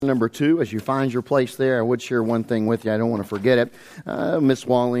Number 2, as you find your place there, I would share one thing with you. I don't want to forget it. Miss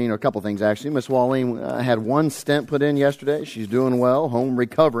Walleen, or a couple things actually. Miss Walleen had one stent put in yesterday. She's doing well, home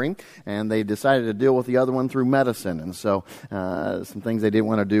recovering, and they decided to deal with the other one through medicine. And so some things they didn't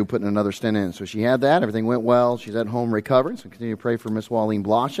want to do, putting another stent in. So she had that. Everything went well. She's at home recovering. So continue to pray for Miss Walleen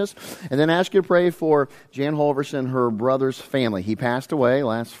Blasius. And then ask you to pray for Jan Holverson, her brother's family. He passed away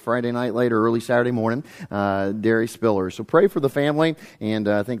last Friday night late or early Saturday morning, Derry Spiller. So pray for the family, and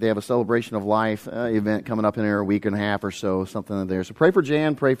I think they have a celebration of life event coming up in a week and a half or so, something there. So pray for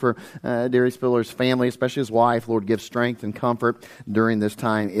Jan, pray for Derry Spiller's family, especially his wife. Lord, give strength and comfort during this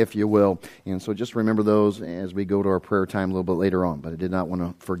time, if you will. And so just remember those as we go to our prayer time a little bit later on, but I did not want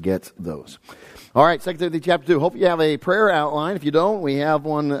to forget those. All right, 2 Timothy chapter 2. Hope you have a prayer outline. If you don't, we have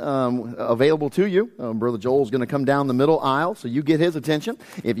one available to you. Brother Joel's going to come down the middle aisle, so you get his attention.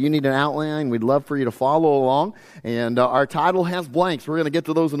 If you need an outline, we'd love for you to follow along. And our title has blanks. We're going to get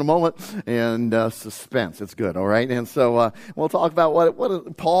to those in a moment. And suspense. It's good, all right? And so we'll talk about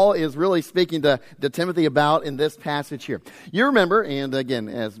what Paul is really speaking to Timothy about in this passage here. You remember, and again,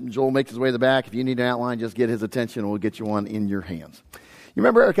 as Joel makes his way to the back, if you need an outline, just get his attention and we'll get you one in your hands. You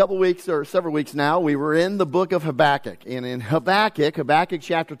remember a couple weeks or several weeks now, we were in the book of Habakkuk. And in Habakkuk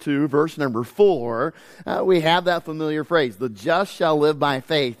chapter 2, verse number 4, we have that familiar phrase, the just shall live by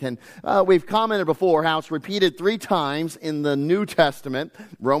faith. And we've commented before how it's repeated 3 times in the New Testament.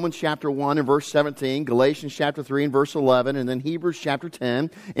 Romans chapter 1 and verse 17, Galatians chapter 3 and verse 11, and then Hebrews chapter 10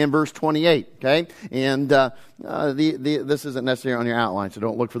 and verse 28. Okay? And this isn't necessarily on your outline, so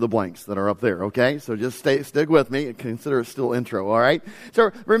don't look for the blanks that are up there. Okay? So just stick with me and consider it still intro, all right?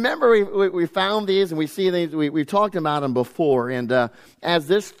 So remember, we found these and we see these. We've talked about them before. And as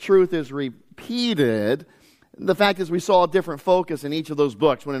this truth is repeated, the fact is we saw a different focus in each of those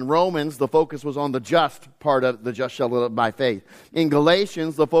books. When in Romans, the focus was on the just part of the just shall live by faith. In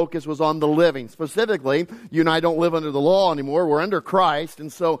Galatians, the focus was on the living. Specifically, you and I don't live under the law anymore. We're under Christ.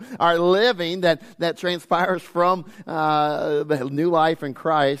 And so our living that transpires from the new life in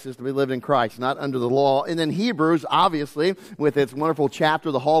Christ is to be lived in Christ, not under the law. And then Hebrews, obviously, with its wonderful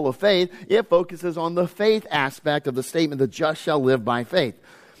chapter, the Hall of Faith, it focuses on the faith aspect of the statement, the just shall live by faith.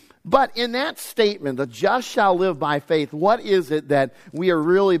 But in that statement, the just shall live by faith, what is it that we are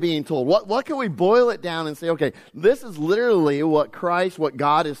really being told? What can we boil it down and say, okay, this is literally what Christ, what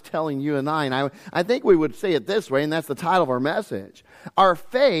God is telling you and I. And I think we would say it this way, and that's the title of our message. Our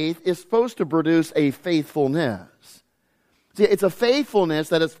faith is supposed to produce a faithfulness. See, it's a faithfulness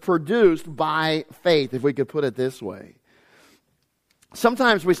that is produced by faith, if we could put it this way.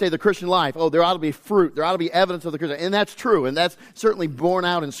 Sometimes we say the Christian life, there ought to be fruit, there ought to be evidence of the Christian, and that's true, and that's certainly borne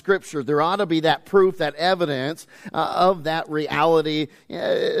out in Scripture. There ought to be that proof, that evidence of that reality.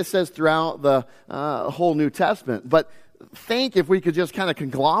 It says throughout the whole New Testament. But think if we could just kind of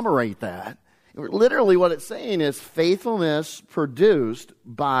conglomerate that. Literally what it's saying is faithfulness produced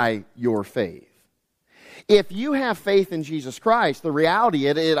by your faith. If you have faith in Jesus Christ, the reality,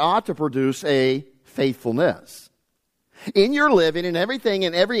 it ought to produce a faithfulness. In your living, in everything,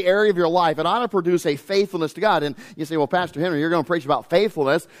 in every area of your life, it ought to produce a faithfulness to God. And you say, well, Pastor Henry, you're going to preach about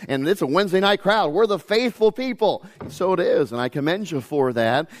faithfulness, and it's a Wednesday night crowd. We're the faithful people. And so it is, and I commend you for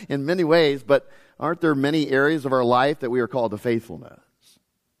that in many ways, but aren't there many areas of our life that we are called to faithfulness?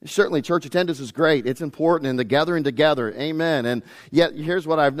 Certainly, church attendance is great. It's important, and the gathering together, amen. And yet, here's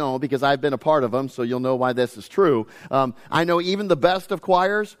what I've known, because I've been a part of them, so you'll know why this is true. I know even the best of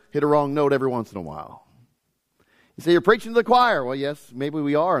choirs hit a wrong note every once in a while. You say, you're preaching to the choir. Well, yes, maybe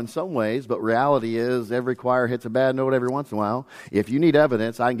we are in some ways, but reality is every choir hits a bad note every once in a while. If you need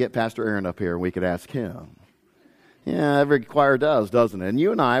evidence, I can get Pastor Aaron up here and we could ask him. Yeah, every choir does, doesn't it? And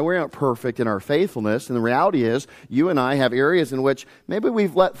you and I, we aren't perfect in our faithfulness. And the reality is, you and I have areas in which maybe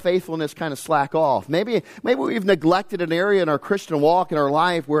we've let faithfulness kind of slack off. Maybe we've neglected an area in our Christian walk in our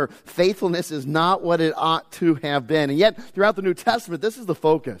life where faithfulness is not what it ought to have been. And yet, throughout the New Testament, this is the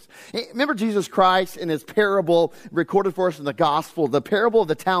focus. Remember Jesus Christ in his parable recorded for us in the gospel, the parable of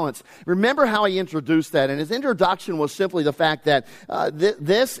the talents. Remember how he introduced that. And his introduction was simply the fact that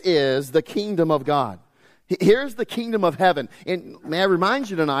this is the kingdom of God. Here's the kingdom of heaven. And may I remind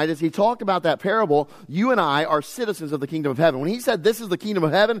you tonight, as he talked about that parable, you and I are citizens of the kingdom of heaven. When he said this is the kingdom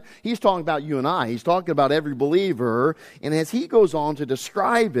of heaven, he's talking about you and I. He's talking about every believer. And as he goes on to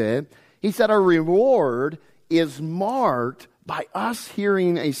describe it, he said our reward is marked by us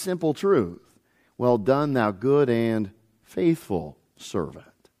hearing a simple truth. Well done, thou good and faithful servant.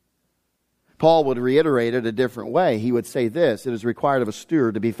 Paul would reiterate it a different way. He would say this: it is required of a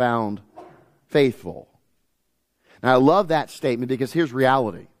steward to be found faithful. Now, I love that statement because here's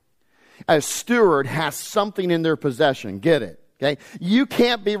reality. A steward has something in their possession. Get it? Okay? You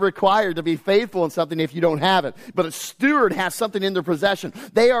can't be required to be faithful in something if you don't have it. But a steward has something in their possession.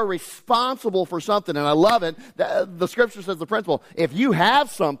 They are responsible for something. And I love it. The scripture says the principle, if you have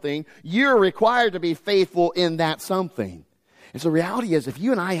something, you're required to be faithful in that something. And so the reality is, if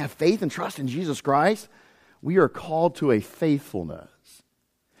you and I have faith and trust in Jesus Christ, we are called to a faithfulness.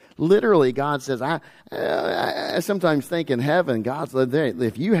 Literally, God says, I sometimes think in heaven, God's there.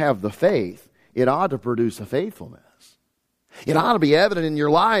 If you have the faith, it ought to produce a faithfulness. It ought to be evident in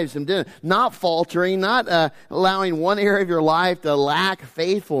your lives and not faltering, not allowing one area of your life to lack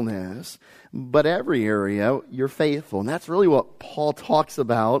faithfulness, but every area you're faithful. And that's really what Paul talks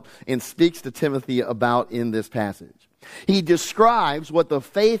about and speaks to Timothy about in this passage. He describes what the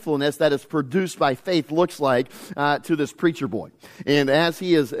faithfulness that is produced by faith looks like to this preacher boy. And as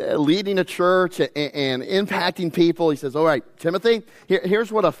he is leading a church and impacting people, he says, all right, Timothy,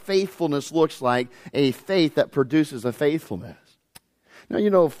 here's what a faithfulness looks like, a faith that produces a faithfulness.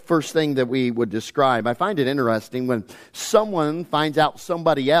 Now, first thing that we would describe, I find it interesting when someone finds out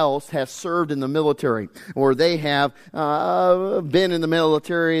somebody else has served in the military, or they have been in the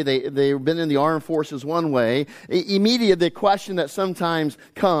military, they've been in the armed forces one way. Immediately, the question that sometimes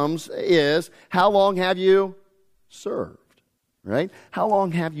comes is, how long have you served? Right? How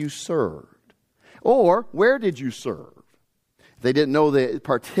long have you served? Or, where did you serve? They didn't know the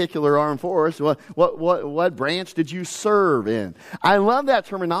particular armed force. What branch did you serve in? I love that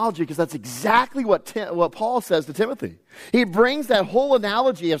terminology because that's exactly what Paul says to Timothy. He brings that whole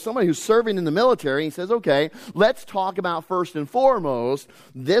analogy of somebody who's serving in the military. He says, okay, let's talk about first and foremost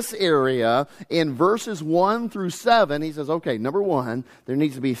this area in verses 1 through 7. He says, okay, number one, there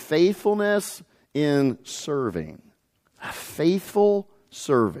needs to be faithfulness in serving. A faithful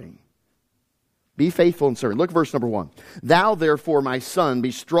serving. Be faithful in serving. Look at verse number 1. Thou therefore, my son, be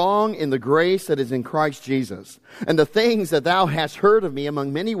strong in the grace that is in Christ Jesus. And the things that thou hast heard of me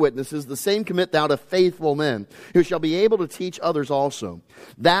among many witnesses, the same commit thou to faithful men, who shall be able to teach others also.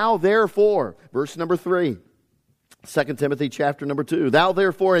 Thou therefore, verse number 3. 2 Timothy chapter number 2. Thou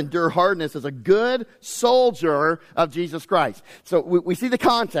therefore endure hardness as a good soldier of Jesus Christ. So we see the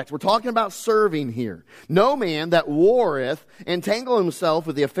context. We're talking about serving here. No man that warreth entangle himself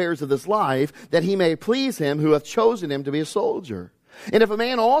with the affairs of this life, that he may please him who hath chosen him to be a soldier. And if a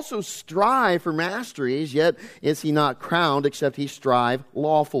man also strive for masteries, yet is he not crowned, except he strive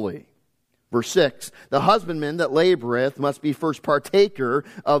lawfully. Verse 6. The husbandman that laboreth must be first partaker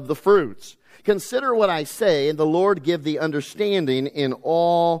of the fruits. Consider what I say, and the Lord give thee understanding in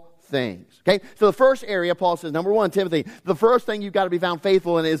all things. Okay, so the first area, Paul says, number one, Timothy, the first thing you've got to be found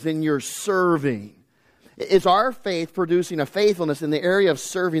faithful in is in your serving. Is our faith producing a faithfulness in the area of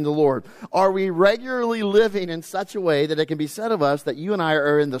serving the Lord? Are we regularly living in such a way that it can be said of us that you and I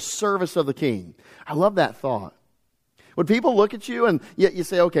are in the service of the King? I love that thought. When people look at you and you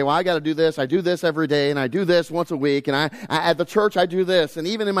say, okay, well, I got to do this. I do this every day, and I do this once a week, and I at the church I do this, and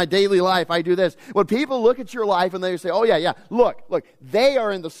even in my daily life I do this. When people look at your life and they say, oh, yeah, look, they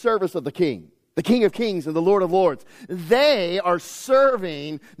are in the service of the King of Kings and the Lord of Lords. They are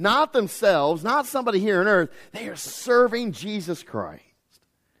serving not themselves, not somebody here on earth. They are serving Jesus Christ.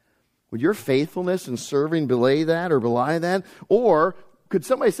 Would your faithfulness in serving belie that? Or could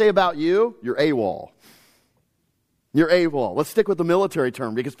somebody say about you, you're AWOL? You're AWOL. Let's stick with the military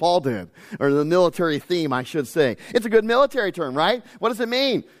term because Paul did. Or the military theme, I should say. It's a good military term, right? What does it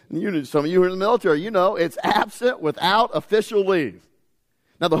mean? Some of you who are in the military, you know it's absent without official leave.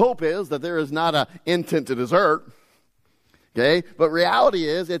 Now the hope is that there is not an intent to desert. Okay? But reality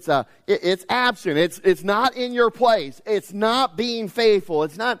is it's absent. It's not in your place. It's not being faithful.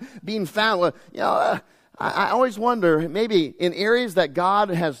 It's not being found. I always wonder, maybe in areas that God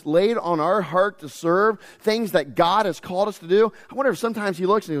has laid on our heart to serve, things that God has called us to do, I wonder if sometimes he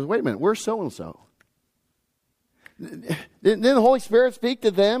looks and he goes, wait a minute, where's so-and-so? Then the Holy Spirit speak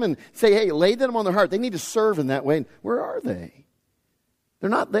to them and say, hey, lay them on their heart. They need to serve in that way. Where are they? They're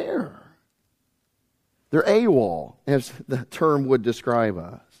not there. They're AWOL, as the term would describe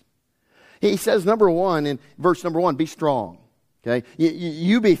us. He says, number one, in verse number 1, be strong. Okay,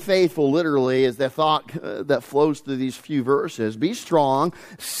 you be faithful, literally, is the thought that flows through these few verses. Be strong,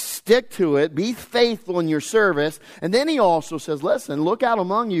 stick to it, be faithful in your service. And then he also says, listen, look out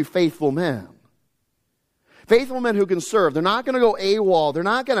among you faithful men. Faithful men who can serve. They're not going to go AWOL. They're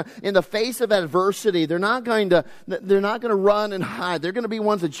not going to, in the face of adversity, they're not going to run and hide. They're going to be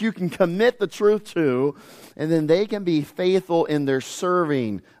ones that you can commit the truth to, and then they can be faithful in their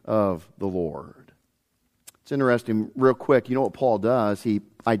serving of the Lord. It's interesting, real quick, you know what Paul does? He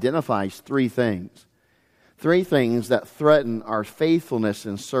identifies 3 things. Three things that threaten our faithfulness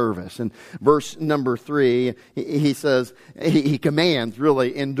in service. In verse number 3, he says, he commands,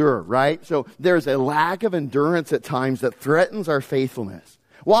 really, endure, right? So there's a lack of endurance at times that threatens our faithfulness.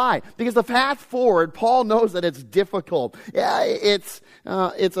 Why? Because the path forward, Paul knows that it's difficult. Yeah, it's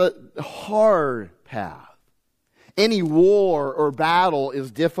a hard path. Any war or battle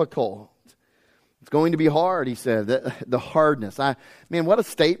is difficult. It's going to be hard, he said. The hardness. Man, what a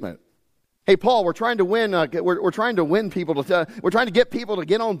statement. Hey, Paul, we're trying to win. We're trying to win people. We're trying to get people to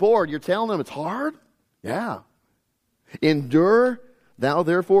get on board. You're telling them it's hard? Yeah. Endure, thou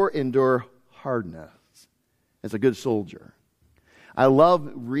therefore endure hardness as a good soldier. I love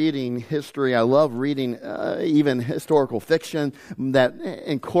reading history. I love reading even historical fiction that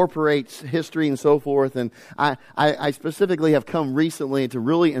incorporates history and so forth. And I specifically have come recently to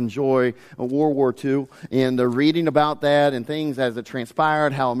really enjoy World War II and reading about that and things as it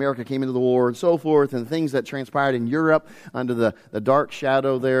transpired, how America came into the war and so forth, and things that transpired in Europe under the dark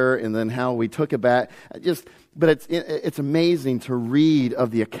shadow there, and then how we took it back. But it's amazing to read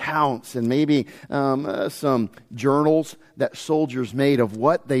of the accounts and maybe some journals that soldiers made of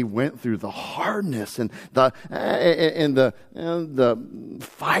what they went through, the hardness and the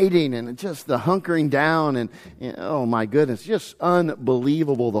fighting and just the hunkering down and oh my goodness, just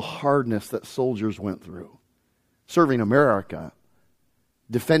unbelievable the hardness that soldiers went through, serving America,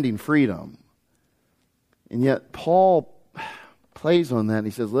 defending freedom, and yet Paul plays on that and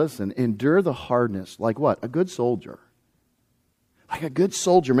he says, listen, endure the hardness like what? A good soldier. Like a good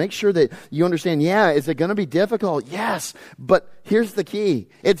soldier. Make sure that you understand, is it going to be difficult? Yes, but here's the key.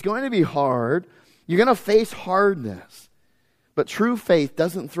 It's going to be hard. You're going to face hardness. But true faith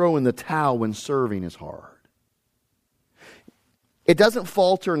doesn't throw in the towel when serving is hard. It doesn't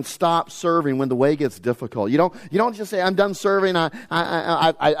falter and stop serving when the way gets difficult. You don't just say, I'm done serving.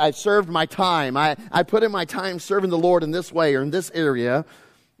 I served my time. I put in my time serving the Lord in this way or in this area.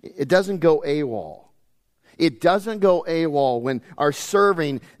 It doesn't go AWOL. It doesn't go AWOL when our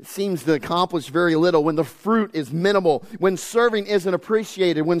serving seems to accomplish very little, when the fruit is minimal, when serving isn't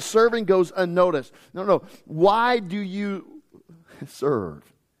appreciated, when serving goes unnoticed. No. Why do you serve?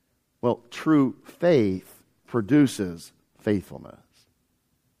 Well, true faith produces faithfulness.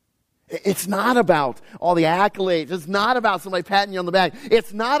 It's not about all the accolades. It's not about somebody patting you on the back.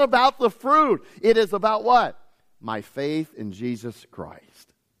 It's not about the fruit. It is about what? My faith in Jesus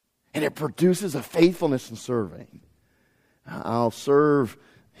Christ. And it produces a faithfulness in serving. I'll serve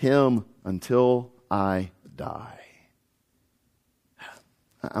Him until I die.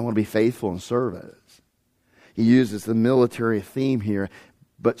 I want to be faithful in service. He uses the military theme here,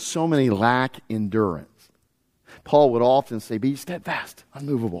 but so many lack endurance. Paul would often say, be steadfast,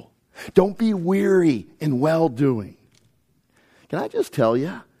 unmovable. Don't be weary in well-doing. Can I just tell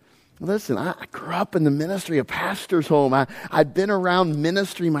you? Listen, I grew up in the ministry, a pastor's home. I've been around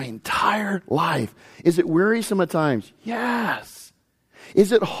ministry my entire life. Is it wearisome at times? Yes.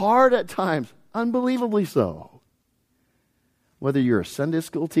 Is it hard at times? Unbelievably so. Whether you're a Sunday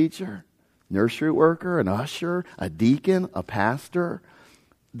school teacher, nursery worker, an usher, a deacon, a pastor,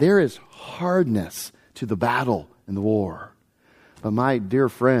 there is hardness to the battle and the war. But my dear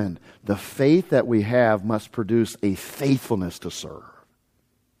friend, the faith that we have must produce a faithfulness to serve.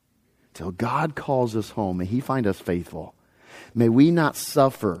 Till God calls us home, may He find us faithful. May we not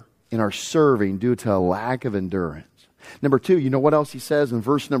suffer in our serving due to a lack of endurance. Number 2, you know what else he says in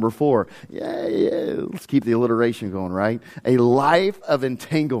verse number 4? Let's keep the alliteration going, right? A life of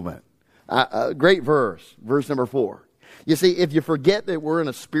entanglement. Great verse number 4. You see, if you forget that we're in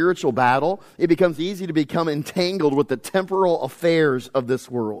a spiritual battle, it becomes easy to become entangled with the temporal affairs of this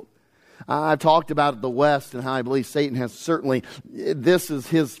world. I've talked about the West and how I believe Satan has certainly, this is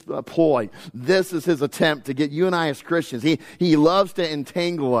his ploy. This is his attempt to get you and I as Christians. He loves to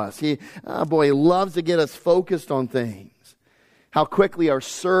entangle us. He loves to get us focused on things. How quickly our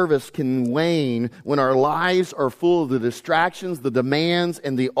service can wane when our lives are full of the distractions, the demands,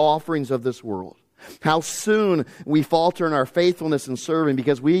 and the offerings of this world. How soon we falter in our faithfulness in serving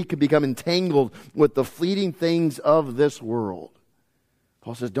because we could become entangled with the fleeting things of this world.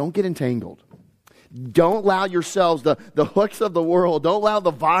 Paul says, don't get entangled. Don't allow yourselves, the hooks of the world, don't allow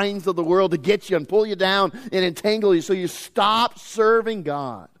the vines of the world to get you and pull you down and entangle you so you stop serving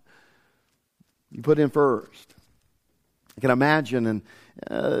God. You put Him first. I can imagine,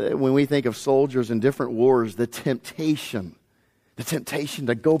 and when we think of soldiers in different wars, the temptation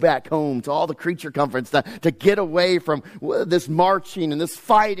to go back home to all the creature comforts, to get away from this marching and this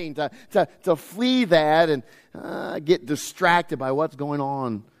fighting, to flee that and get distracted by what's going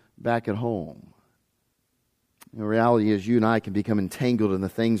on back at home. The reality is you and I can become entangled in the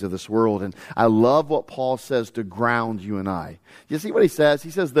things of this world. And I love what Paul says to ground you and I. You see what he says?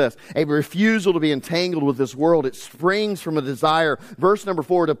 He says this, a refusal to be entangled with this world. It springs from a desire, verse number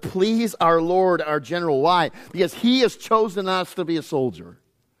 4, to please our Lord, our general. Why? Because he has chosen us to be a soldier.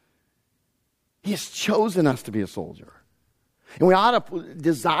 He has chosen us to be a soldier. And we ought to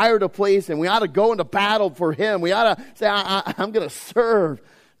desire to please him. We ought to go into battle for him. We ought to say, I'm going to serve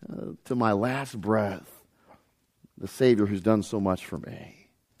to my last breath the Savior who's done so much for me.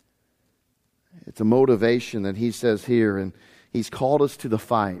 It's a motivation that he says here, and he's called us to the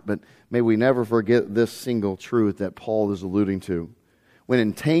fight, but may we never forget this single truth that Paul is alluding to. When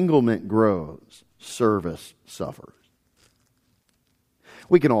entanglement grows, service suffers.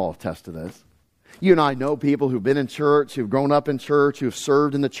 We can all attest to this. You and I know people who've been in church, who've grown up in church, who've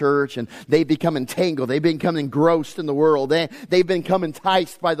served in the church, and they've become entangled. They've become engrossed in the world. They've become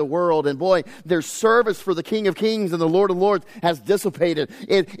enticed by the world. And boy, their service for the King of Kings and the Lord of Lords has dissipated.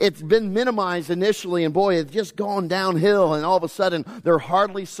 It's been minimized initially, and boy, it's just gone downhill. And all of a sudden, they're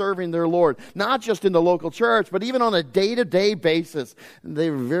hardly serving their Lord. Not just in the local church, but even on a day-to-day basis. They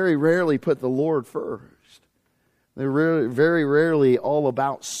very rarely put the Lord first. They're very rarely all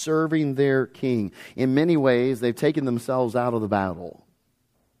about serving their King. In many ways, they've taken themselves out of the battle.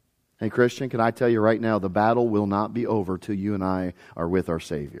 Hey, Christian, can I tell you right now, the battle will not be over till you and I are with our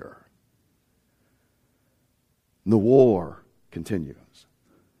Savior. The war continues.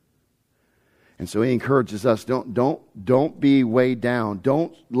 And so he encourages us, don't be weighed down.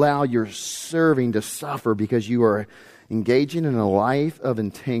 Don't allow your serving to suffer because you are engaging in a life of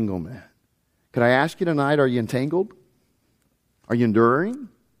entanglement. Could I ask you tonight, are you entangled? Are you enduring?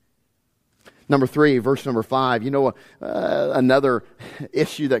 Number 3, verse number 5. You know, another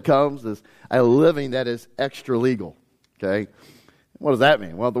issue that comes is a living that is extra legal. Okay? What does that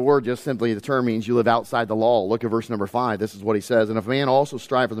mean? Well, the word just simply, the term means you live outside the law. Look at verse number 5. This is what he says. And if a man also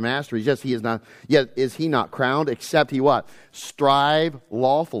strive for the mastery, yes, he is not, yet is he not crowned, except he what? Strive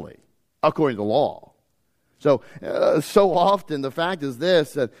lawfully, according to the law. So often the fact is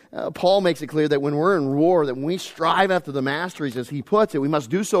this, that Paul makes it clear that when we're in war, that when we strive after the masteries, as he puts it, we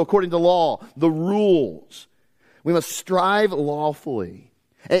must do so according to law, the rules. We must strive lawfully.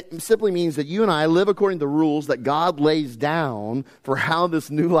 It simply means that you and I live according to the rules that God lays down for how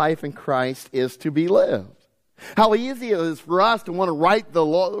this new life in Christ is to be lived. How easy it is for us to want to write the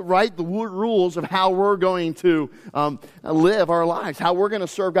rules of how we're going to live our lives, how we're going to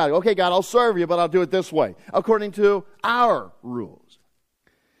serve God. Okay, God, I'll serve you, but I'll do it this way, according to our rules.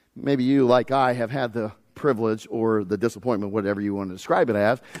 Maybe you, like I, have had the privilege or the disappointment, whatever you want to describe it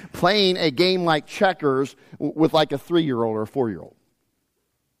as, playing a game like checkers with like a 3-year-old or a 4-year-old.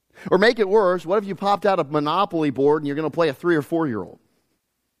 Or make it worse, what if you popped out a Monopoly board and you're going to play a 3 or 4-year-old?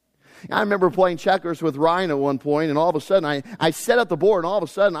 I remember playing checkers with Ryan at one point, and all of a sudden, I set up the board, and all of a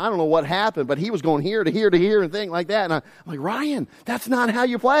sudden, I don't know what happened, but he was going here to here to here and things like that. And I'm like, Ryan, that's not how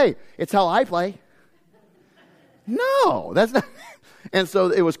you play. It's how I play. No, that's not. And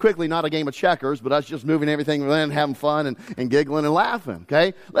so it was quickly not a game of checkers, but us just moving everything around, having fun and giggling and laughing,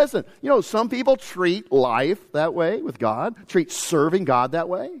 okay? Listen, you know, some people treat life that way with God, treat serving God that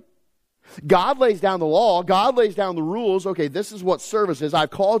way. God lays down the law. God lays down the rules. Okay, this is what service is. I've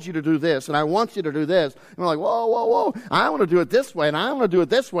called you to do this, and I want you to do this. And we're like, whoa. I want to do it this way, and I want to do it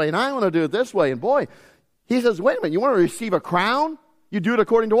this way, and I want to do it this way. And boy, he says, wait a minute, you want to receive a crown? You do it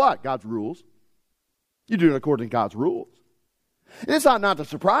according to what? God's rules. You do it according to God's rules. And it's not to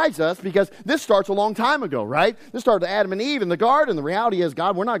surprise us, because this starts a long time ago, right? This started with Adam and Eve in the garden. The reality is,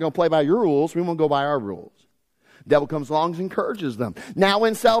 God, we're not going to play by your rules. We won't go by our rules. Devil comes along and encourages them. Now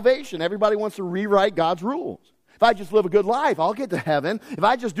in salvation, everybody wants to rewrite God's rules. If I just live a good life, I'll get to heaven. If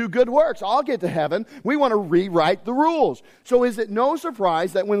I just do good works, I'll get to heaven. We want to rewrite the rules. So is it no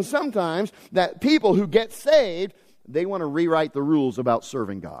surprise that when sometimes that people who get saved, they want to rewrite the rules about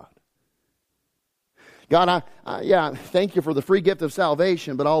serving God? God, thank you for the free gift of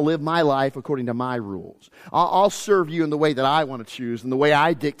salvation, but I'll live my life according to my rules. I'll serve you in the way that I want to choose, in the way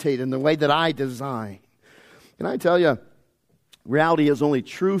I dictate, in the way that I design. Can I tell you, reality is only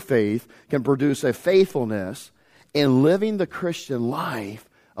true faith can produce a faithfulness in living the Christian life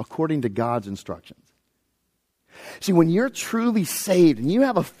according to God's instructions. See, when you're truly saved and you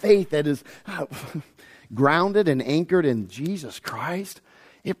have a faith that is grounded and anchored in Jesus Christ,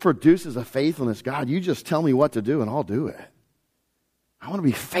 it produces a faithfulness. God, you just tell me what to do and I'll do it. I want to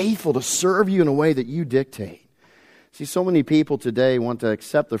be faithful to serve you in a way that you dictate. See, so many people today want to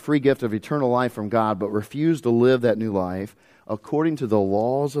accept the free gift of eternal life from God, but refuse to live that new life according to the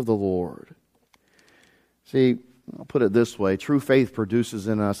laws of the Lord. See, I'll put it this way. True faith produces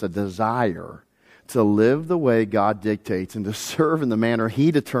in us a desire to live the way God dictates and to serve in the manner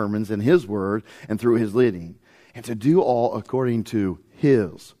He determines in His Word and through His leading, and to do all according to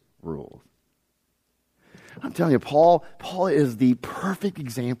His rules. I'm telling you, Paul is the perfect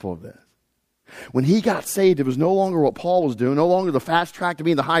example of this. When he got saved, it was no longer what Paul was doing, no longer the fast track to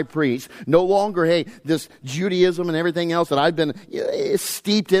being the high priest, no longer, hey, this Judaism and everything else that I've been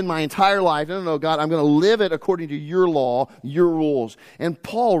steeped in my entire life. No, God, I'm going to live it according to your law, your rules. And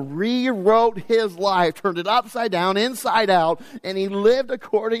Paul rewrote his life, turned it upside down, inside out, and he lived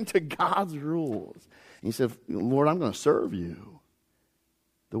according to God's rules. And he said, Lord, I'm going to serve you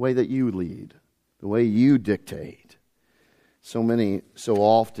the way that you lead, the way you dictate. So many so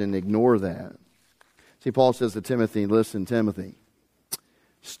often ignore that. See, Paul says to Timothy, listen, Timothy,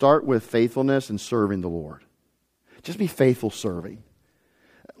 start with faithfulness and serving the Lord. Just be faithful serving.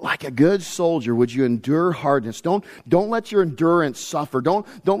 Like a good soldier, would you endure hardness? Don't let your endurance suffer. Don't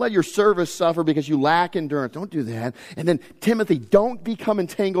let your service suffer because you lack endurance. Don't do that. And then, Timothy, don't become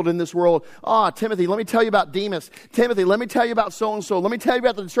entangled in this world. Timothy, let me tell you about Demas. Timothy, let me tell you about so-and-so. Let me tell you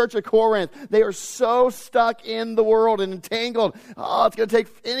about the church of Corinth. They are so stuck in the world and entangled. It's going to take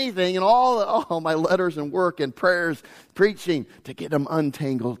anything and all my letters and work and prayers, preaching to get them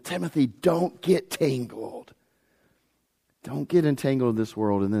untangled. Timothy, don't get tangled. Don't get entangled in this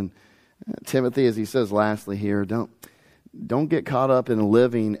world. And then Timothy, as he says lastly here, don't get caught up in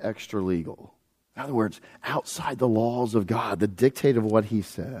living extra legal. In other words, outside the laws of God, the dictate of what He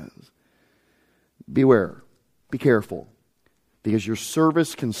says. Beware. Be careful. Because your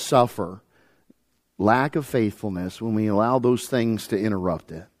service can suffer lack of faithfulness when we allow those things to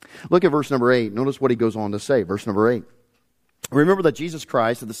interrupt it. Look at verse number 8. Notice what he goes on to say. Verse number 8. Remember that Jesus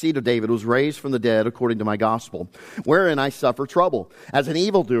Christ, of the seed of David, was raised from the dead according to my gospel, wherein I suffer trouble, as an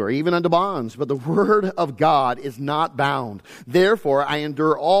evildoer, even unto bonds. But the word of God is not bound. Therefore I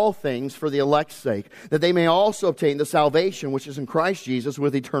endure all things for the elect's sake, that they may also obtain the salvation which is in Christ Jesus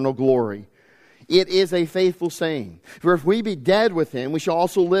with eternal glory. It is a faithful saying. For if we be dead with Him, we shall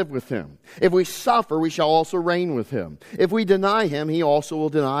also live with Him. If we suffer, we shall also reign with Him. If we deny Him, He also will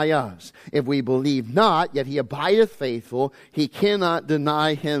deny us. If we believe not, yet He abideth faithful, He cannot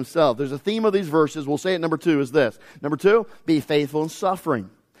deny Himself. There's a theme of these verses. We'll say it number 2 is this. Number 2, be faithful in suffering.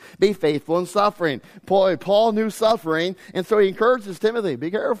 Be faithful in suffering. Paul knew suffering, and so he encourages Timothy,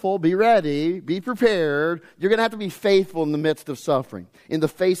 be careful, be ready, be prepared. You're going to have to be faithful in the midst of suffering, in the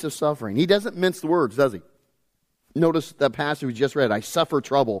face of suffering. He doesn't mince the words, does he? Notice that passage we just read. I suffer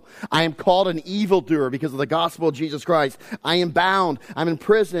trouble. I am called an evildoer because of the gospel of Jesus Christ. I am bound. I'm in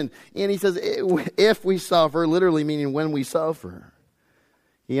prison. And he says, if we suffer, literally meaning when we suffer.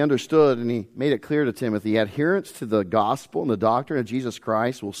 He understood and he made it clear to Timothy, adherence to the gospel and the doctrine of Jesus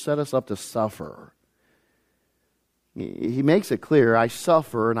Christ will set us up to suffer. He makes it clear, I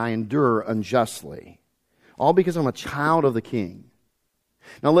suffer and I endure unjustly. All because I'm a child of the King.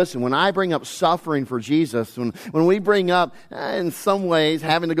 Now listen, when I bring up suffering for Jesus, when we bring up, in some ways,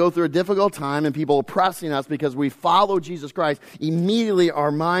 having to go through a difficult time and people oppressing us because we follow Jesus Christ, immediately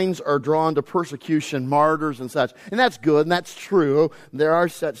our minds are drawn to persecution, martyrs and such. And that's good and that's true. There are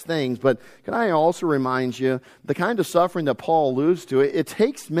such things. But can I also remind you, the kind of suffering that Paul alludes to, it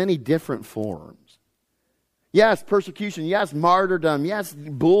takes many different forms. Yes, persecution. Yes, martyrdom. Yes,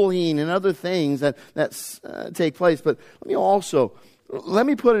 bullying and other things that take place. But let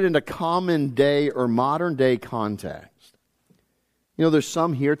me put it into common day or modern day context. You know, there's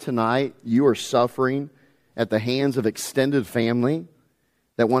some here tonight, you are suffering at the hands of extended family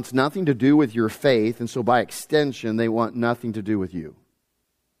that wants nothing to do with your faith, and so by extension, they want nothing to do with you.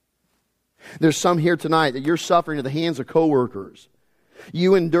 There's some here tonight that you're suffering at the hands of coworkers.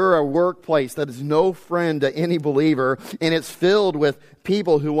 You endure a workplace that is no friend to any believer, and it's filled with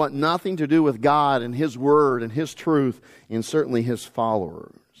people who want nothing to do with God and His Word and His truth, and certainly His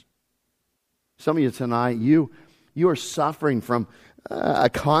followers. Some of you tonight, you are suffering from a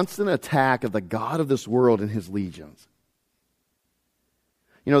constant attack of the God of this world and his legions.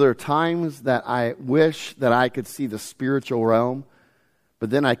 You know, there are times that I wish that I could see the spiritual realm, but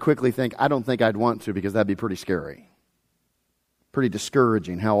then I quickly think, I don't think I'd want to, because that'd be pretty scary. Pretty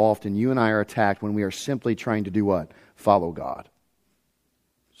discouraging how often you and I are attacked when we are simply trying to do what? Follow God.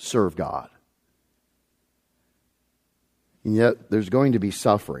 Serve God. And yet, there's going to be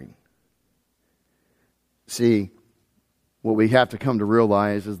suffering. See, what we have to come to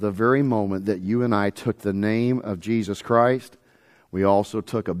realize is the very moment that you and I took the name of Jesus Christ, we also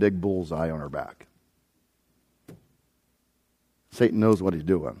took a big bullseye on our back. Satan knows what he's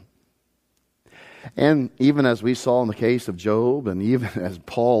doing. And even as we saw in the case of Job, and even as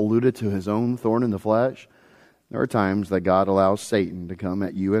Paul alluded to his own thorn in the flesh, there are times that God allows Satan to come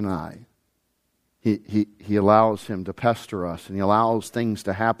at you and I He allows him to pester us, and he allows things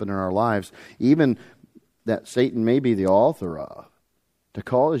to happen in our lives, even that Satan may be the author of, to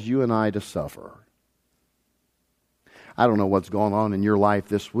cause you and I to suffer. I don't know what's going on in your life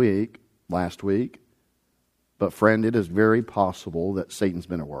this week, last week, but friend, it is very possible that Satan's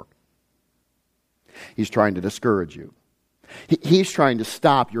been at work. He's trying to discourage you. He's trying to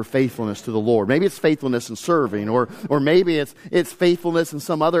stop your faithfulness to the Lord. Maybe it's faithfulness in serving, or maybe it's faithfulness in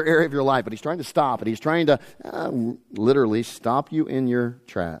some other area of your life, but he's trying to stop it. He's trying to literally stop you in your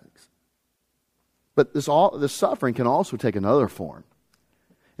tracks. But this suffering can also take another form.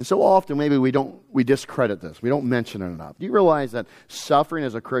 And so often maybe we discredit this. We don't mention it enough. Do you realize that suffering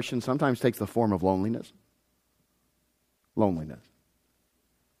as a Christian sometimes takes the form of loneliness? Loneliness.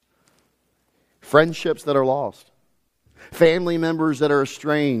 Friendships that are lost. Family members that are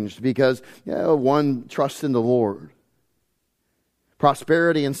estranged because one trusts in the Lord.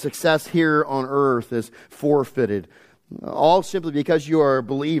 Prosperity and success here on earth is forfeited. All simply because you are a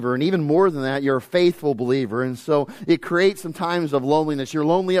believer. And even more than that, you're a faithful believer. And so it creates some times of loneliness. You're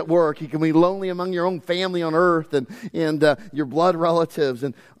lonely at work. You can be lonely among your own family on earth and your blood relatives.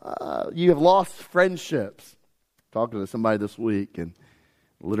 And you have lost friendships. Talking to somebody this week, and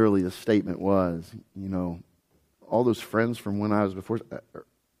literally the statement was, all those friends from when I was before,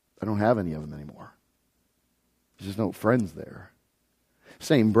 I don't have any of them anymore. There's just no friends there.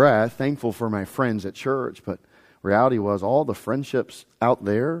 Same breath, thankful for my friends at church, but reality was all the friendships out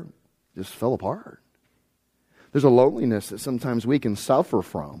there just fell apart. There's a loneliness that sometimes we can suffer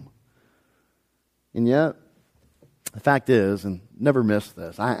from. And yet, the fact is, and never miss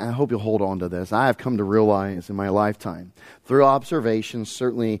this, I hope you'll hold on to this, I have come to realize in my lifetime, through observations,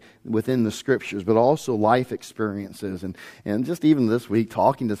 certainly within the Scriptures, but also life experiences, and just even this week,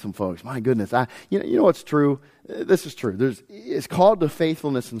 talking to some folks, my goodness, you know what's true? This is true. It's called to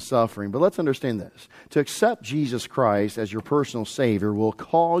faithfulness and suffering, but let's understand this. To accept Jesus Christ as your personal Savior will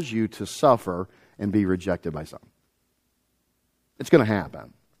cause you to suffer and be rejected by some. It's going to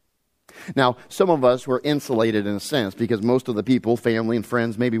happen. Now, some of us were insulated in a sense because most of the people, family and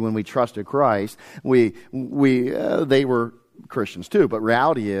friends, maybe when we trusted Christ, they were Christians too. But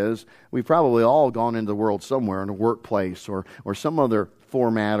reality is, we've probably all gone into the world somewhere in a workplace or some other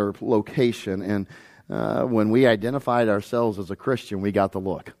format or location. And when we identified ourselves as a Christian, we got the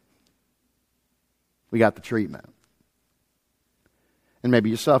look. We got the treatment. And maybe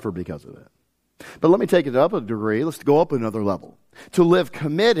you suffer because of it. But let me take it up a degree. Let's go up another level. To live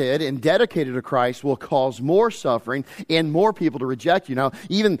committed and dedicated to Christ will cause more suffering and more people to reject you. Now,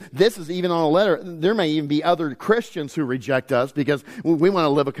 this is even on a letter. There may even be other Christians who reject us because we want to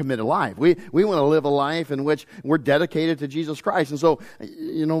live a committed life. We want to live a life in which we're dedicated to Jesus Christ. And so,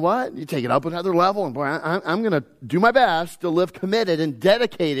 you know what? You take it up another level, and boy, I'm going to do my best to live committed and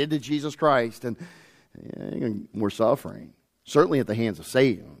dedicated to Jesus Christ. And we're suffering, certainly at the hands of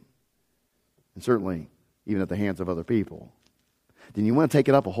Satan. And certainly even at the hands of other people. Then you want to take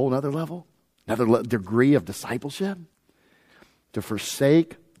it up a whole other level? Another degree of discipleship? To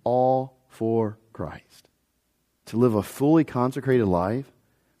forsake all for Christ. To live a fully consecrated life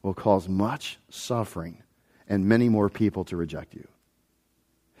will cause much suffering and many more people to reject you.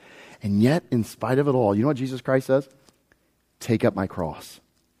 And yet, in spite of it all, you know what Jesus Christ says? Take up my cross.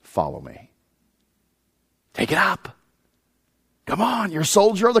 Follow me. Take it up. Come on, you're a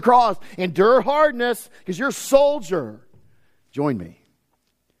soldier of the cross. Endure hardness because you're a soldier. Join me.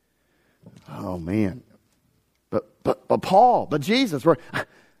 Oh, man. But Paul, but Jesus, we're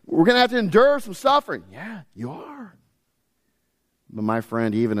going to have to endure some suffering. Yeah, you are. But my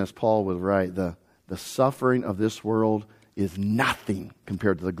friend, even as Paul was right, the suffering of this world is nothing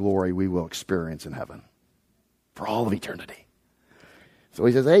compared to the glory we will experience in heaven for all of eternity. So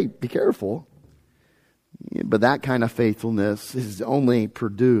he says, hey, be careful. But that kind of faithfulness is only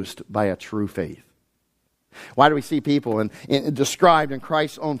produced by a true faith. Why do we see people and described in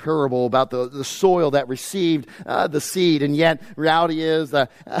Christ's own parable about the soil that received the seed, and yet reality is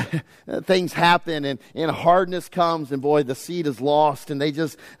things happen and hardness comes, and boy, the seed is lost, and they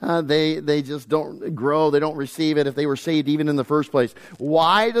just don't grow, they don't receive it if they were saved even in the first place.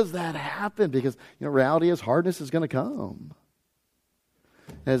 Why does that happen? Because reality is hardness is going to come.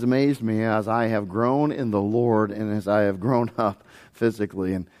 It has amazed me as I have grown in the Lord and as I have grown up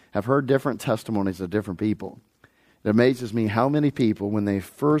physically and have heard different testimonies of different people. It amazes me how many people, when they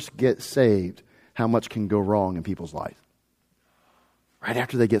first get saved, how much can go wrong in people's lives. Right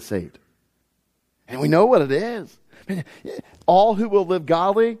after they get saved. And we know what it is. All who will live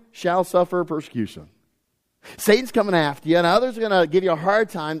godly shall suffer persecution. Satan's coming after you, and others are going to give you a hard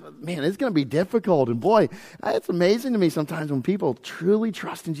time. Man, it's going to be difficult. And boy, it's amazing to me sometimes when people truly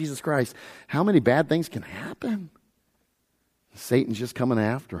trust in Jesus Christ, how many bad things can happen. Satan's just coming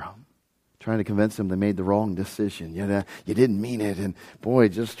after them, trying to convince them they made the wrong decision. You didn't mean it. And boy,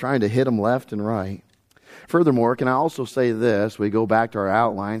 just trying to hit them left and right. Furthermore, can I also say this? We go back to our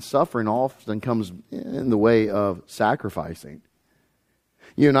outline. Suffering often comes in the way of sacrificing.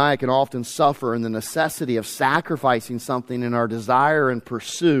 You and I can often suffer in the necessity of sacrificing something in our desire and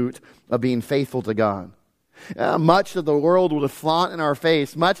pursuit of being faithful to God. Much that the world would flaunt in our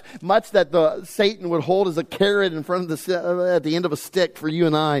face, much that Satan would hold as a carrot in front of at the end of a stick for you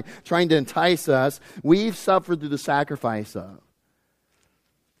and I, trying to entice us, we've suffered through the sacrifice of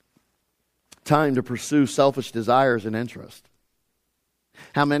time to pursue selfish desires and interests.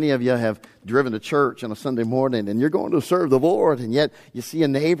 How many of you have driven to church on a Sunday morning and you're going to serve the Lord, and yet you see a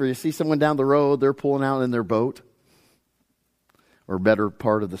neighbor, you see someone down the road, they're pulling out in their boat, or better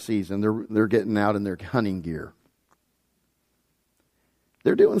part of the season, they're getting out in their hunting gear.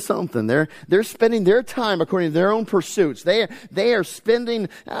 They're doing something. They're spending their time according to their own pursuits. They are spending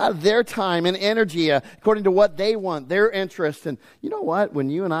their time and energy according to what they want, their interest. And you know what? When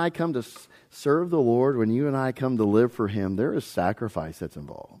you and I come to serve the Lord, when you and I come to live for Him, there is sacrifice that's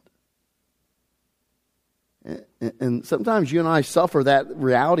involved. And sometimes you and I suffer that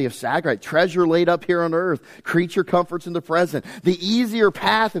reality of sacrifice. Treasure laid up here on earth, creature comforts in the present. The easier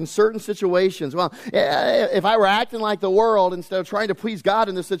path in certain situations. Well, if I were acting like the world instead of trying to please God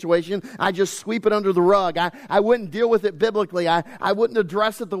in this situation, I'd just sweep it under the rug. I wouldn't deal with it biblically. I wouldn't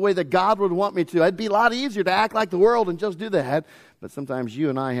address it the way that God would want me to. It'd be a lot easier to act like the world and just do that. But sometimes you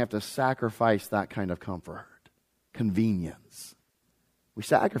and I have to sacrifice that kind of comfort, convenience. We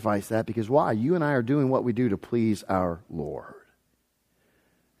sacrifice that because why? You and I are doing what we do to please our Lord.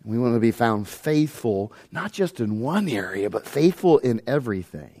 We want to be found faithful, not just in one area, but faithful in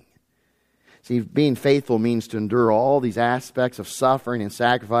everything. See, being faithful means to endure all these aspects of suffering and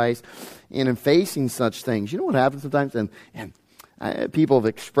sacrifice. And in facing such things, you know what happens sometimes? And people have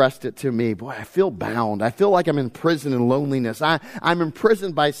expressed it to me. Boy, I feel bound. I feel like I'm in prison in loneliness. I'm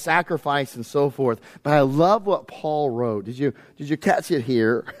imprisoned by sacrifice and so forth. But I love what Paul wrote. Did you catch it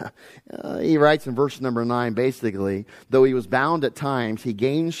here? He writes in verse number 9, basically, though he was bound at times, he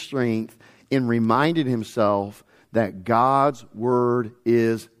gained strength in reminding himself that God's word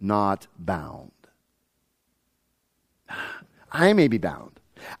is not bound. I may be bound.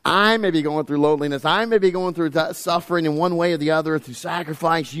 I may be going through loneliness. I may be going through suffering in one way or the other, through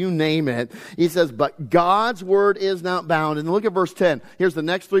sacrifice, you name it. He says, but God's word is not bound. And look at verse 10. Here's the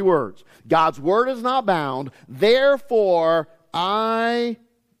next three words. God's word is not bound. Therefore, I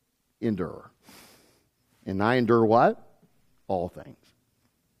endure. And I endure what? All things.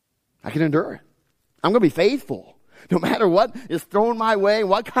 I can endure it. I'm going to be faithful. No matter what is thrown my way,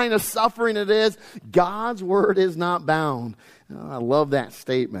 what kind of suffering it is, God's word is not bound. I love that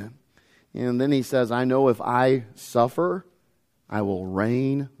statement. And then he says, I know if I suffer, I will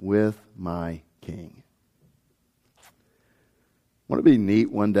reign with my King. Wouldn't it be neat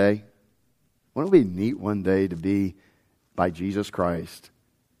one day? Wouldn't it be neat one day to be by Jesus Christ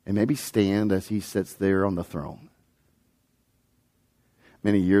and maybe stand as he sits there on the throne?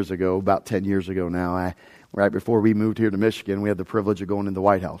 Many years ago, about 10 years ago now, right before we moved here to Michigan, we had the privilege of going in the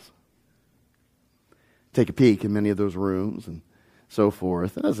White House. Take a peek in many of those rooms and so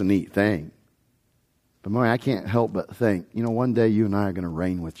forth. And that's a neat thing. But boy, I can't help but think, one day you and I are going to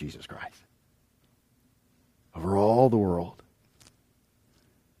reign with Jesus Christ. Over all the world.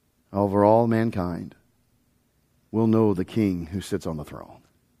 Over all mankind. We'll know the King who sits on the throne.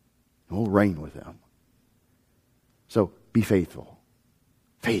 And we'll reign with him. So be faithful.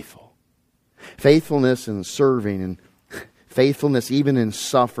 Faithful. Faithfulness in serving and faithfulness even in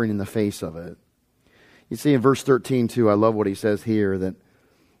suffering in the face of it. You see in verse 13 too, I love what he says here, that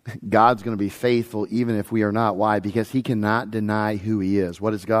God's going to be faithful even if we are not. Why? Because he cannot deny who he is.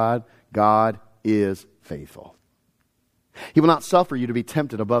 What is God? God is faithful. He will not suffer you to be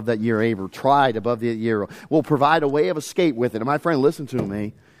tempted above that ye are able, tried above that ye are able. Will provide a way of escape with it. And my friend, listen to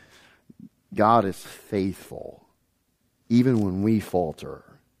me. God is faithful even when we falter.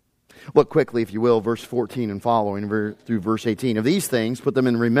 Look quickly, if you will, verse 14 and following through verse 18. Of these things, put them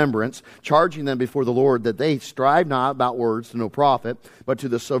in remembrance, charging them before the Lord that they strive not about words to no profit, but to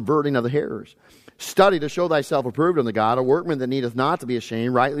the subverting of the hearers. Study to show thyself approved unto God, a workman that needeth not to be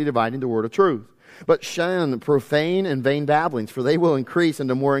ashamed, rightly dividing the word of truth. But shun profane and vain babblings, for they will increase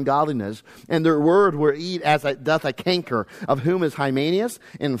into more ungodliness, and their word will eat as it doth a canker, of whom is Hymenaeus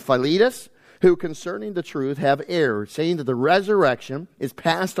and Philetus, who concerning the truth have erred, saying that the resurrection is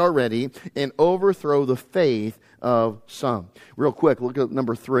past already, and overthrow the faith of some. Real quick, look at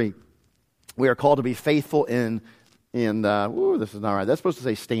number 3. We are called to be faithful in this is not right. That's supposed to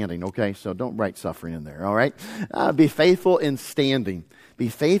say standing, okay? So don't write suffering in there, all right? Be faithful in standing. Be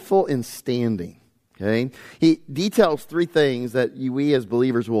faithful in standing. Okay? He details 3 things that we as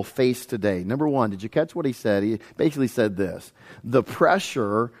believers will face today. Number 1, did you catch what he said? He basically said this: the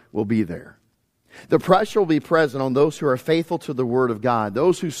pressure will be there. The pressure will be present on those who are faithful to the Word of God,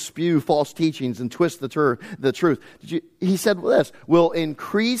 those who spew false teachings and twist the truth. He said this: will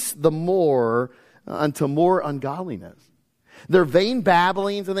increase the more unto more ungodliness. Their vain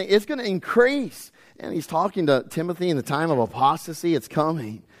babblings, and it's going to increase. And he's talking to Timothy in the time of apostasy. It's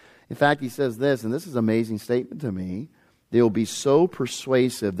coming. In fact, he says this, and this is an amazing statement to me: they will be so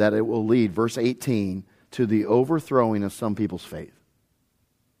persuasive that it will lead, verse 18, to the overthrowing of some people's faith.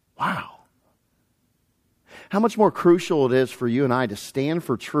 Wow. How much more crucial it is for you and I to stand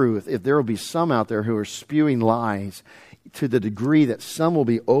for truth if there will be some out there who are spewing lies to the degree that some will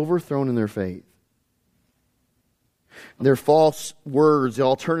be overthrown in their faith. Their false words, the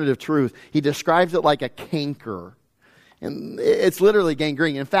alternative truth, he describes it like a canker. And it's literally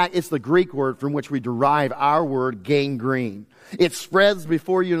gangrene. In fact, it's the Greek word from which we derive our word gangrene. It spreads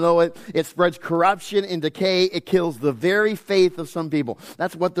before you know it. It spreads corruption and decay. It kills the very faith of some people.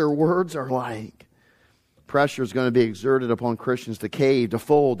 That's what their words are like. Pressure is going to be exerted upon Christians to cave, to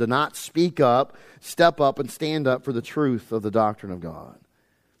fold, to not speak up, step up, and stand up for the truth of the doctrine of God.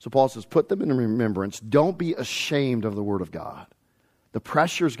 So Paul says, put them in remembrance. Don't be ashamed of the Word of God. The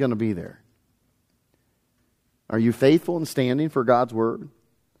pressure is going to be there. Are you faithful in standing for God's Word?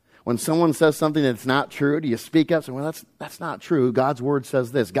 When someone says something that's not true, do you speak up and say, well, that's not true. God's Word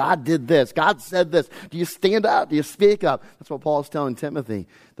says this. God did this. God said this. Do you stand up? Do you speak up? That's what Paul's telling Timothy.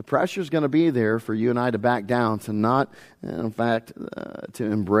 The pressure is going to be there for you and I to back down, to not, in fact, to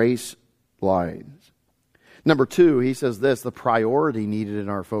embrace lies. Number 2, he says this: the priority needed in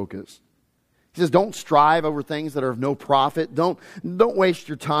our focus. He says, don't strive over things that are of no profit. Don't waste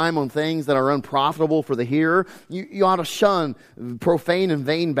your time on things that are unprofitable for the hearer. You ought to shun profane and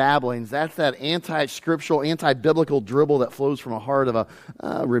vain babblings. That's that anti-scriptural, anti-biblical dribble that flows from a heart of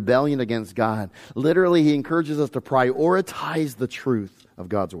a rebellion against God. Literally, he encourages us to prioritize the truth of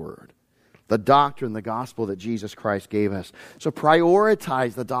God's Word, the doctrine, the gospel that Jesus Christ gave us. So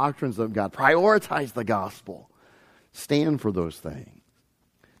prioritize the doctrines of God. Prioritize the gospel. Stand for those things.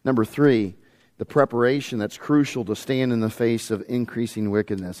 Number 3, the preparation that's crucial to stand in the face of increasing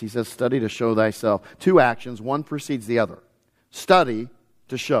wickedness. He says, study to show thyself. 2 actions, one precedes the other. Study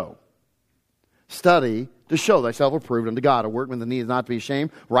to show. Study to show thyself approved unto God, a workman that needs not to be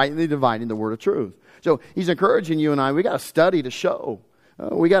ashamed, rightly dividing the word of truth. So he's encouraging you and I, we got to study to show.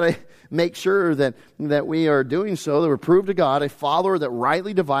 We got to make sure that we are doing so, that we're proved to God, a follower that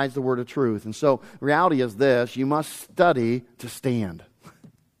rightly divides the word of truth. And so reality is this: you must study to stand.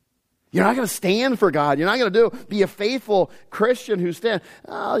 You're not going to stand for God. You're not going to be a faithful Christian who stands.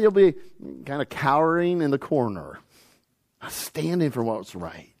 You'll be kind of cowering in the corner, not standing for what's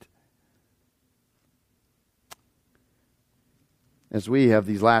right. As we have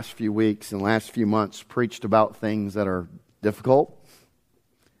these last few weeks and last few months preached about things that are difficult,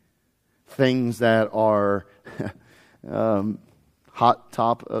 things that are hot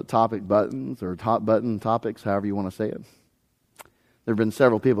topic buttons or hot button topics, however you want to say it. There have been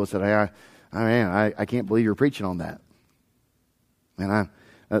several people that said, hey, I can't believe you're preaching on that. And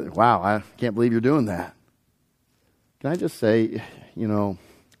I can't believe you're doing that. Can I just say,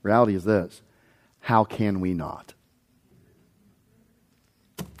 reality is this: how can we not?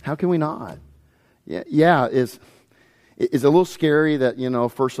 How can we not? Yeah, it's a little scary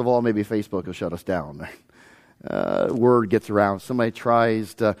that, first of all, maybe Facebook will shut us down. Word gets around. Somebody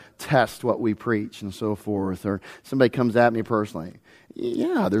tries to test what we preach and so forth, or somebody comes at me personally.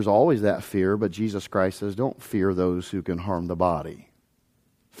 Yeah, there's always that fear, but Jesus Christ says, don't fear those who can harm the body.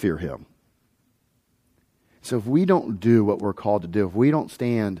 Fear Him. So if we don't do what we're called to do, if we don't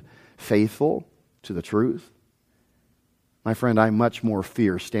stand faithful to the truth, my friend, I much more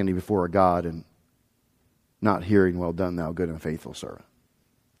fear standing before a God and not hearing, well done, thou good and faithful servant.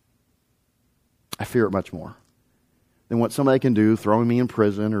 I fear it much more than what somebody can do, throwing me in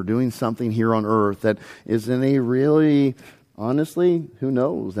prison or doing something here on earth that is in a really, honestly, who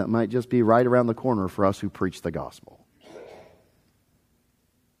knows, that might just be right around the corner for us who preach the gospel.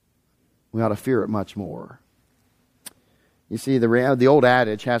 We ought to fear it much more. You see, the old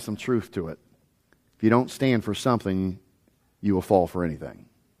adage has some truth to it. If you don't stand for something, you will fall for anything.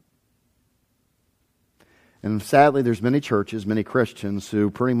 And sadly, there's many churches, many Christians who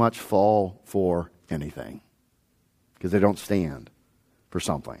pretty much fall for anything because they don't stand for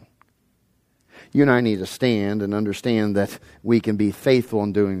something. You and I need to stand and understand that we can be faithful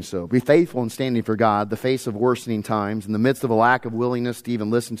in doing so. Be faithful in standing for God, the face of worsening times, in the midst of a lack of willingness to even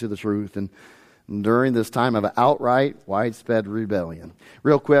listen to the truth, and during this time of outright, widespread rebellion.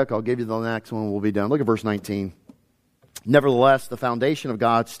 Real quick, I'll give you the next one, we'll be done. Look at verse 19. Nevertheless, the foundation of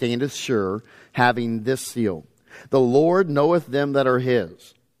God standeth sure, having this seal. The Lord knoweth them that are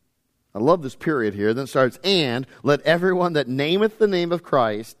his. I love this period here. Then it starts, and let everyone that nameth the name of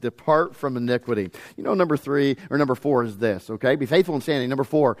Christ depart from iniquity. You know, number 4 is this, okay? Be faithful in standing. Number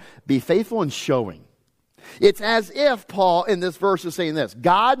 4, be faithful in showing. It's as if Paul in this verse is saying this.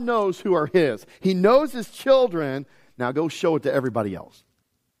 God knows who are his. He knows his children. Now go show it to everybody else.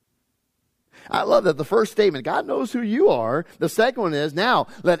 I love that. The first statement, God knows who you are. The second one is, now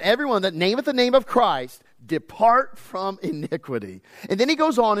let everyone that nameth the name of Christ depart from iniquity. And then he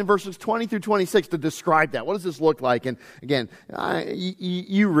goes on in verses 20 through 26 to describe that. What does this look like? And again,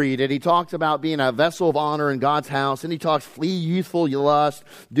 you read it. He talks about being a vessel of honor in God's house. And he talks, flee youthful lust,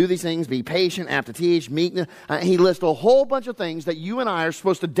 do these things, be patient, apt to teach, meekness. He lists a whole bunch of things that you and I are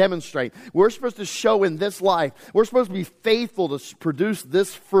supposed to demonstrate. We're supposed to show in this life. We're supposed to be faithful to produce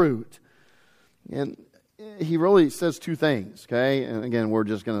this fruit. And he really says two things, okay? And again, we're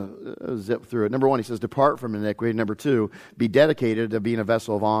just going to zip through it. Number 1, he says, depart from iniquity. Number 2, be dedicated to being a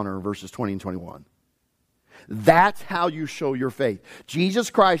vessel of honor, verses 20 and 21. That's how you show your faith.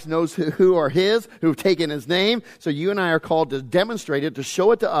 Jesus Christ knows who are his, who've taken his name. So you and I are called to demonstrate it, to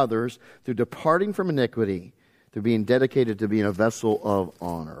show it to others through departing from iniquity, through being dedicated to being a vessel of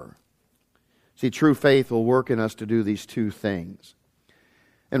honor. See, true faith will work in us to do these two things.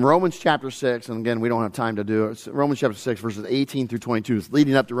 In Romans chapter 6, and again, we don't have time to do it. Romans chapter 6, verses 18 through 22. It's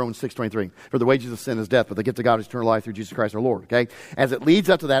leading up to Romans 6:23. For the wages of sin is death, but the gift of God is eternal life through Jesus Christ our Lord. Okay? As it leads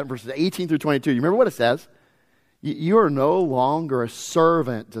up to that, in verses 18 through 22, you remember what it says? You are no longer a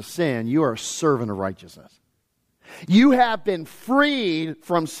servant to sin. You are a servant of righteousness. You have been freed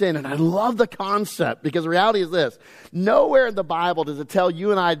from sin. And I love the concept, because the reality is this. Nowhere in the Bible does it tell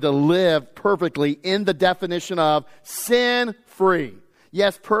you and I to live perfectly in the definition of sin-free.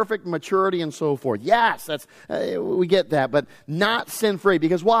 Yes, perfect maturity and so forth. Yes, that's we get that, but not sin-free.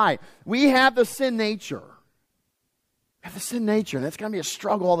 Because why? We have the sin nature. We have the sin nature, and that's going to be a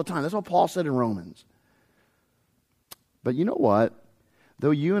struggle all the time. That's what Paul said in Romans. But you know what?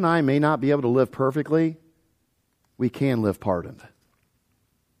 Though you and I may not be able to live perfectly, we can live pardoned.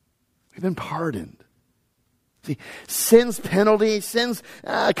 We've been pardoned. See, sin's penalty, sin's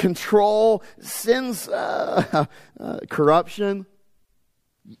control, sin's corruption,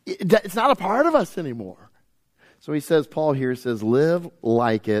 it's not a part of us anymore. So he says, Paul here says, live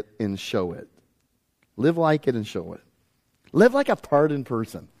like it and show it. Live like it and show it. Live like a pardoned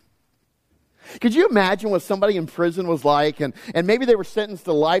person. Could you imagine what somebody in prison was like? And maybe they were sentenced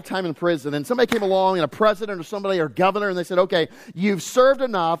to lifetime in prison, and somebody came along, and a president or somebody or governor, and they said, okay, you've served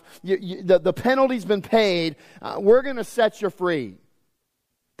enough. The penalty's been paid. We're going to set you free.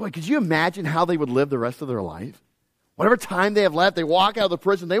 Boy, could you imagine how they would live the rest of their life? Whatever time they have left, they walk out of the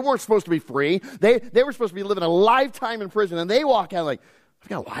prison. They weren't supposed to be free. They were supposed to be living a lifetime in prison, and they walk out like, I've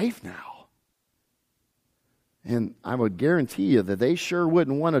got life now. And I would guarantee you that they sure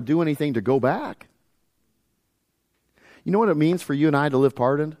wouldn't want to do anything to go back. You know what it means for you and I to live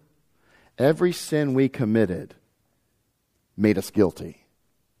pardoned? Every sin we committed made us guilty.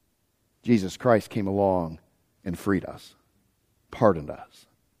 Jesus Christ came along and freed us, pardoned us.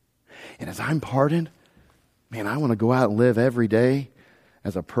 And as I'm pardoned, man, I want to go out and live every day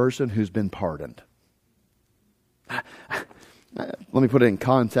as a person who's been pardoned. Let me put it in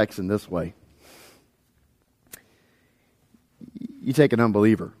context in this way. You take an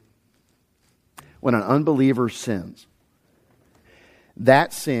unbeliever. When an unbeliever sins,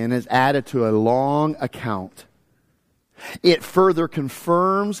 that sin is added to a long account. It further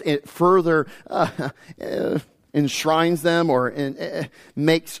confirms, it further enshrines them or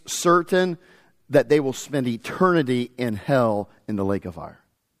makes certain that they will spend eternity in hell in the lake of fire.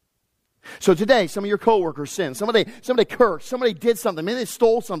 So today, some of your coworkers sinned. Somebody cursed. Somebody did something. Maybe they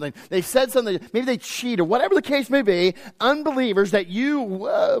stole something. They said something. Maybe they cheated. Whatever the case may be, unbelievers that you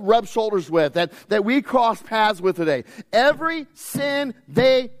rub shoulders with, that we cross paths with today, every sin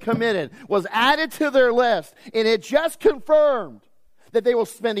they committed was added to their list, and it just confirmed that they will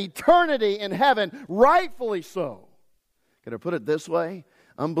spend eternity in heaven, rightfully so. Can I put it this way?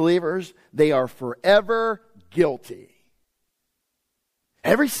 Unbelievers, they are forever guilty.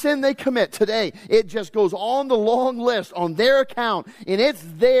 Every sin they commit today, it just goes on the long list on their account, and it's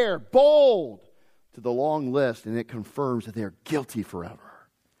there, bold, to the long list, and it confirms that they're guilty forever.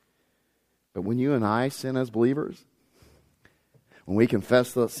 But when you and I sin as believers, when we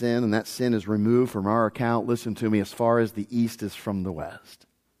confess that sin and that sin is removed from our account, listen to me, as far as the east is from the west.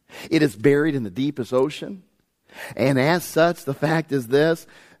 It is buried in the deepest ocean. And as such, the fact is this,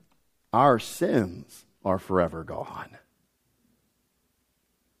 our sins are forever gone.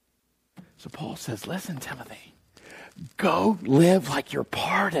 So Paul says, listen, Timothy, go live like you're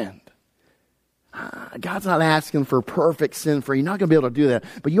pardoned. God's not asking for perfect sin free. You're not going to be able to do that.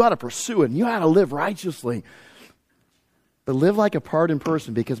 But you ought to pursue it. And you ought to live righteously. But live like a pardoned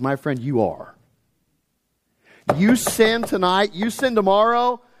person, because, my friend, you are. You sin tonight, you sin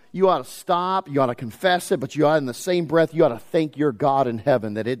tomorrow, you ought to stop, you ought to confess it, but you ought, in the same breath, you ought to thank your God in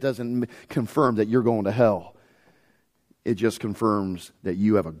heaven that it doesn't confirm that you're going to hell. It just confirms that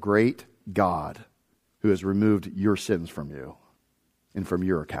you have a great God who has removed your sins from you and from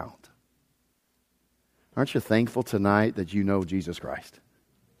your account. Aren't you thankful tonight that you know Jesus Christ?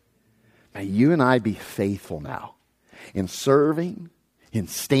 May you and I be faithful now in serving, in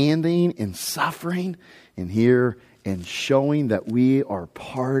standing, in suffering, in here, and showing that we are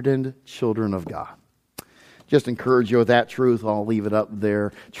pardoned children of God. Just encourage you with that truth. I'll leave it up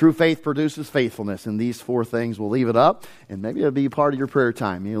there. True faith produces faithfulness. And these 4 things, we'll leave it up. And maybe it'll be part of your prayer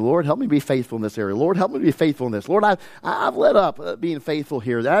time. You know, Lord, help me be faithful in this area. Lord, help me be faithful in this. Lord, I've let up being faithful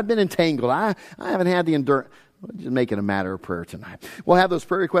here. I've been entangled. I haven't had the endurance. Just make it a matter of prayer tonight. We'll have those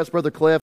prayer requests, Brother Cliff.